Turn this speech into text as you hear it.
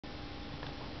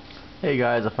Hey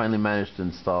guys, I finally managed to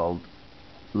install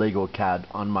Lego CAD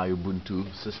on my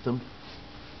Ubuntu system.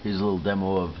 Here's a little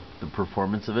demo of the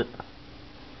performance of it.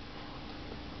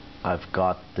 I've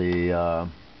got the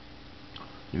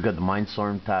you've got the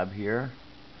Mindstorm tab here,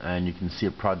 and you can see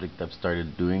a project I've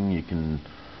started doing. You can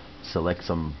select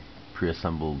some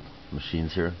pre-assembled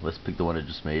machines here. Let's pick the one I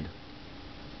just made.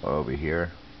 Over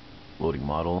here, loading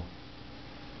model.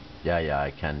 Yeah,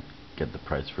 I can't get the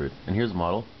price for it. And here's the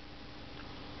model.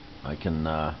 I can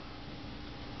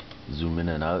zoom in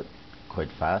and out quite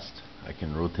fast. I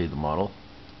can rotate the model,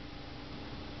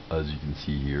 as you can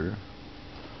see here.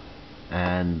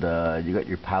 And you got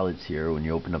your palettes here. When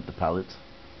you open up the palettes,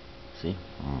 see?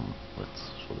 Let's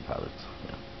show the palettes.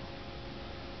 Yeah,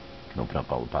 you can open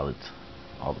up all the palettes,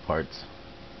 all the parts.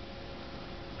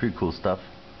 Pretty cool stuff.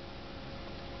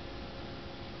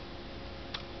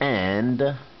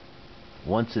 And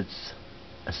once it's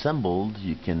assembled,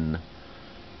 you can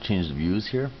change the views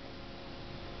here.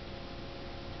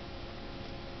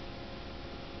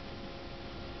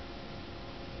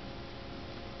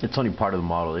 It's only part of the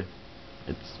model. It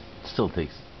still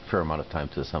takes a fair amount of time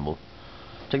to assemble.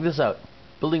 Check this out.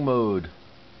 Building mode.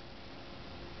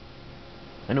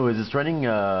 Anyways, it's running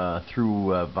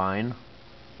through Vine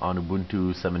on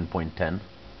Ubuntu 7.10,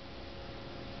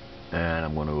 and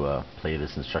I'm going to play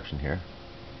this instruction here.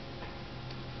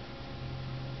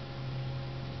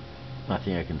 I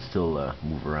think I can still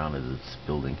move around as it's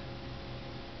building.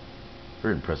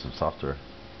 Very impressive software.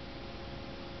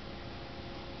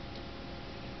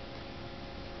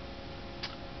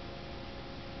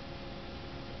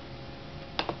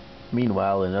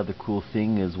 Meanwhile, another cool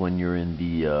thing is when you're in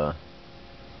the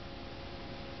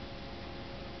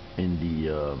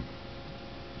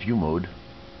view mode,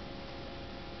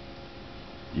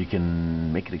 you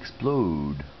can make it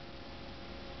explode.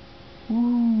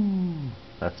 Woo!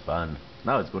 That's fun.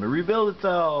 Now it's going to rebuild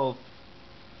itself.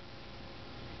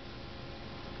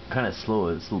 Kind of slow.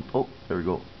 It's slow. Oh, there we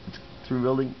go. It's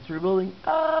rebuilding. It's rebuilding.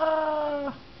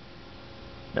 Ah!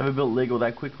 Never built Lego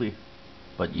that quickly.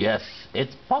 But yes,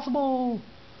 it's possible.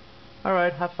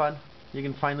 Alright, have fun. You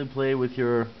can finally play with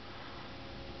your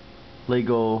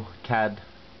Lego CAD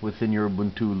within your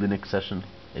Ubuntu Linux session.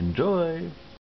 Enjoy!